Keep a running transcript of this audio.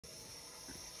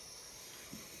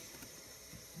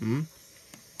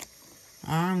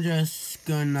I'm just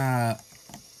gonna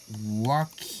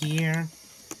walk here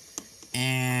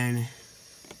and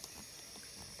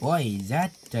boy, is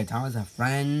that the Thomas and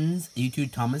Friends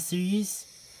YouTube Thomas series?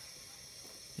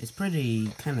 It's pretty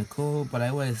kind of cool, but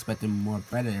I would expect more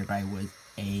better if I was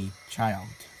a child.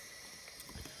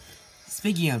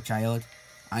 Speaking of child,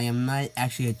 I am not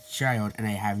actually a child and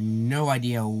I have no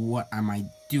idea what am I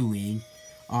doing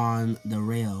on the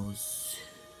rails.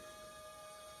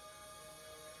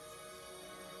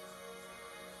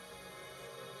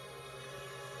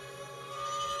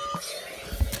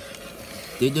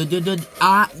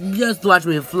 Just watch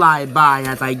me fly by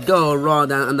as I go roll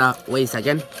down on the. Wait a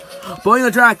second. Boy on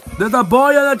the track! There's a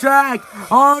boy on the track!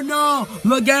 Oh no!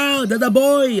 Look out! There's a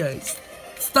boy!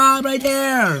 Stop right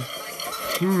there!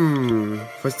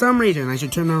 For some reason I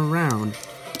should turn around.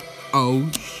 Oh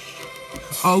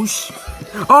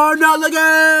no! Look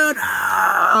out!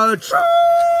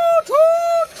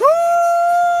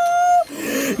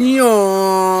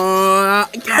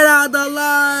 Get out the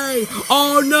light!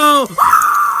 Oh no!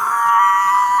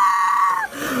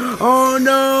 Oh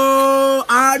no!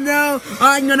 Oh no!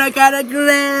 I'm gonna get a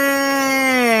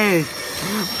glitch!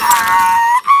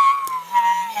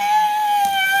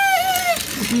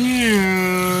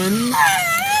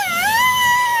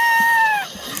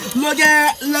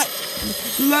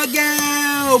 Look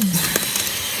out!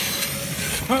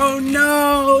 Oh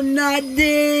no! Not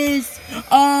this!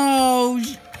 Oh!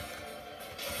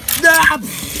 Stop!